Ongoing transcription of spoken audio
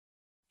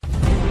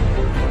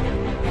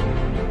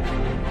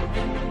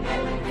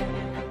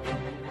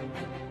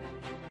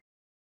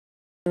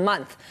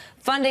month.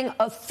 Funding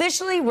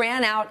officially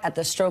ran out at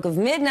the stroke of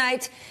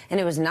midnight, and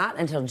it was not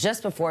until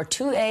just before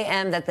 2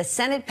 a.m. that the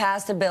Senate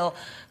passed a bill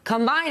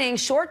combining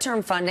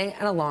short-term funding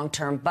and a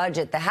long-term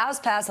budget. The House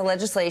passed the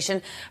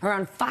legislation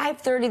around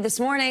 5:30 this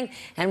morning,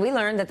 and we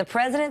learned that the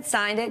president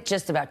signed it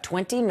just about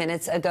 20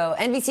 minutes ago.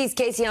 NBC's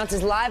Kasie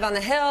is live on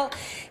the Hill.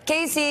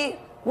 Kasie,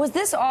 was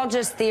this all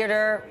just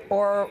theater,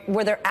 or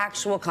were there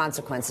actual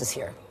consequences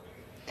here?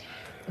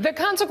 The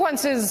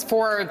consequences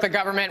for the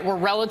government were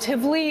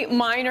relatively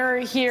minor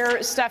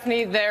here,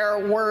 Stephanie. There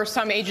were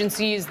some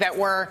agencies that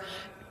were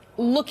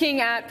looking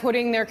at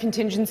putting their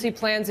contingency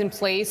plans in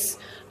place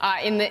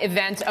in the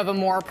event of a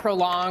more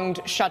prolonged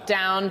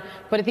shutdown.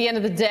 But at the end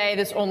of the day,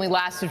 this only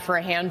lasted for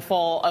a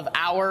handful of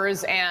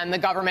hours, and the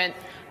government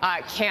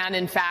can,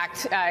 in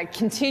fact,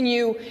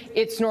 continue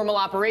its normal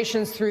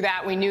operations through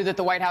that. We knew that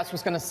the White House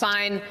was going to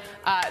sign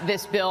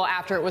this bill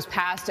after it was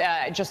passed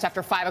just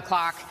after 5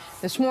 o'clock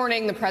this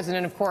morning. The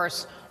president, of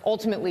course,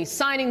 ultimately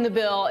signing the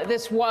bill.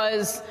 This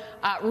was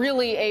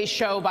really a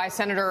show by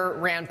Senator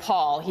Rand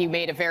Paul. He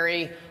made a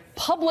very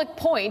public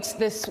point.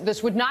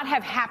 This would not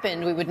have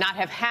happened. We would not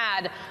have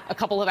had a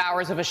couple of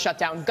hours of a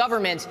shutdown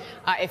government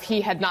if he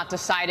had not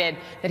decided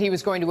that he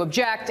was going to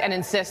object and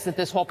insist that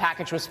this whole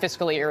package was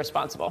fiscally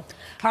irresponsible.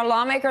 Are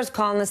lawmakers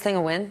calling this thing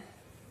a win?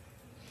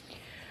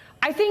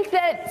 I think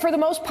that for the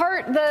most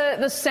part,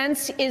 the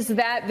sense is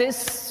that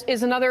this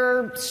is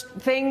another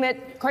thing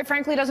that, quite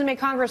frankly, doesn't make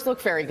Congress look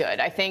very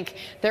good. I think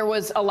there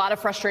was a lot of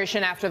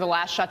frustration after the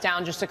last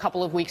shutdown just a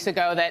couple of weeks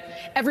ago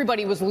that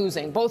everybody was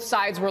losing. Both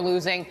sides were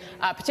losing.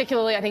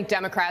 Particularly, I think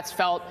Democrats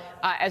felt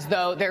as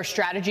though their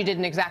strategy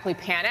didn't exactly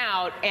pan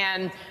out.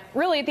 And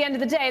really, at the end of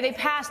the day,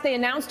 they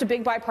announced a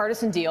big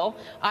bipartisan deal,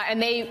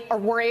 and they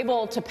were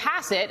able to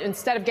pass it.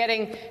 Instead of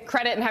getting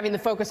credit and having the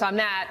focus on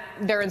that,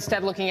 they're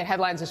instead looking at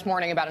headlines this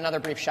morning about another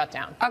brief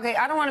shutdown. Okay,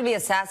 I don't want to be a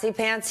sassy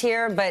pants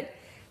here, but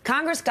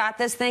Congress got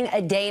this thing a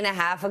day and a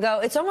half ago.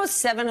 It's almost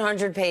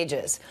 700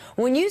 pages.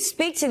 When you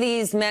speak to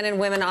these men and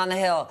women on the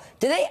Hill,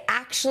 do they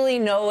actually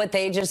know what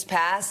they just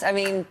passed? I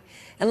mean,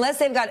 unless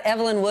they've got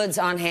Evelyn Woods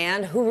on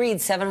hand, who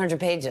reads 700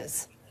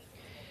 pages?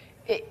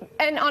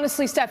 And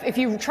honestly, Steph, if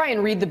you try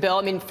and read the bill,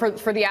 I mean,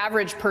 for the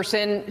average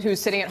person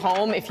who's sitting at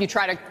home, if you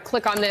try to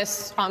click on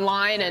this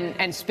online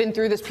and spin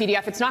through this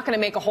PDF, it's not going to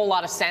make a whole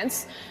lot of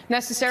sense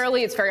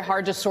necessarily. It's very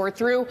hard to sort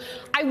through.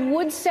 I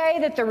would say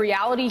that the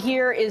reality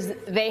here is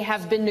they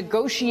have been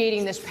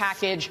negotiating this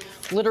package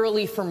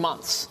literally for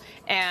months,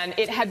 and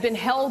it had been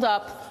held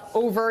up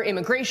over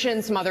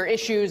immigration, some other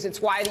issues.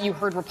 It's why you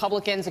heard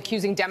Republicans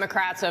accusing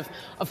Democrats of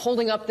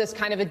holding up this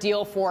kind of a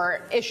deal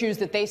for issues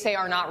that they say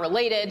are not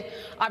related.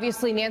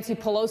 Obviously, Nancy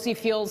Pelosi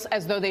feels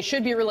as though they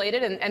should be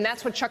related, and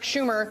that's what Chuck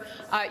Schumer,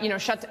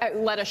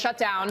 led a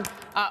shutdown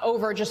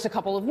over just a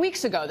couple of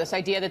weeks ago. This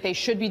idea that they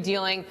should be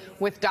dealing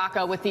with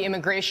DACA, with the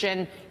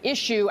immigration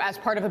issue, as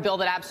part of a bill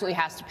that absolutely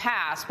has to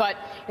pass. But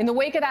in the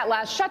wake of that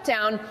last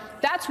shutdown,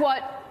 that's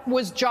what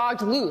was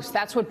jogged loose.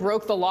 That's what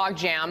broke the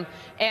logjam.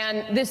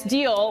 And this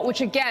deal,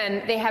 which,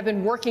 again, they have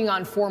been working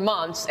on for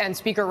months, and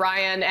Speaker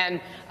Ryan and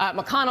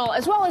McConnell,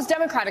 as well as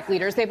Democratic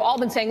leaders, they've all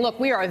been saying, look,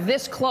 we are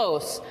this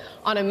close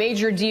on a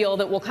major deal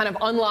that will kind of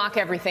unlock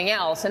everything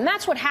else. And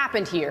that's what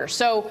happened here.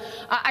 So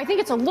I think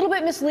it's a little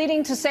bit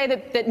misleading to say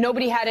that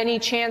nobody had any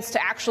chance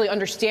to actually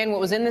understand what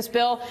was in this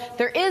bill.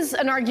 There is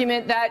an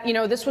argument that,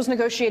 this was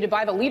negotiated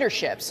by the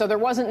leadership. So there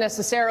wasn't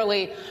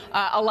necessarily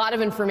a lot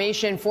of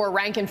information for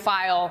rank and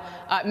file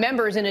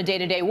members in a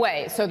day-to-day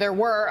way. So there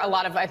were a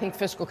lot of, I think,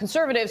 fiscal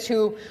conservatives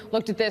who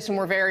looked at this and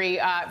were very,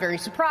 very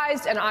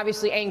surprised and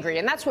obviously angry.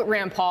 And that's what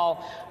Rand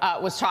Paul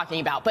was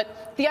talking about.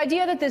 But the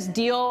idea that this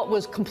deal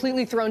was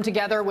completely thrown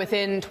together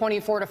within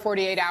 24 to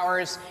 48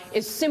 hours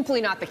is simply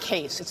not the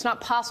case. It's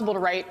not possible to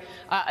write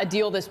a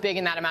deal this big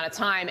in that amount of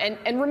time.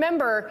 And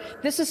remember,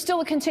 this is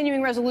still a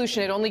continuing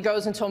resolution. It only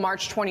goes until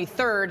March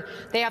 23rd.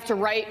 They have to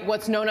write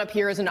what's known up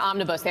here as an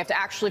omnibus. They have to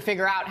actually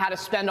figure out how to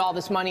spend all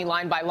this money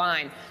line by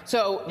line.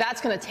 So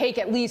that's going to take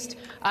at least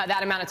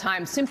that amount of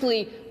time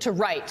simply to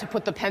write, to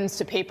put the pens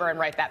to paper and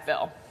write that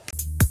bill.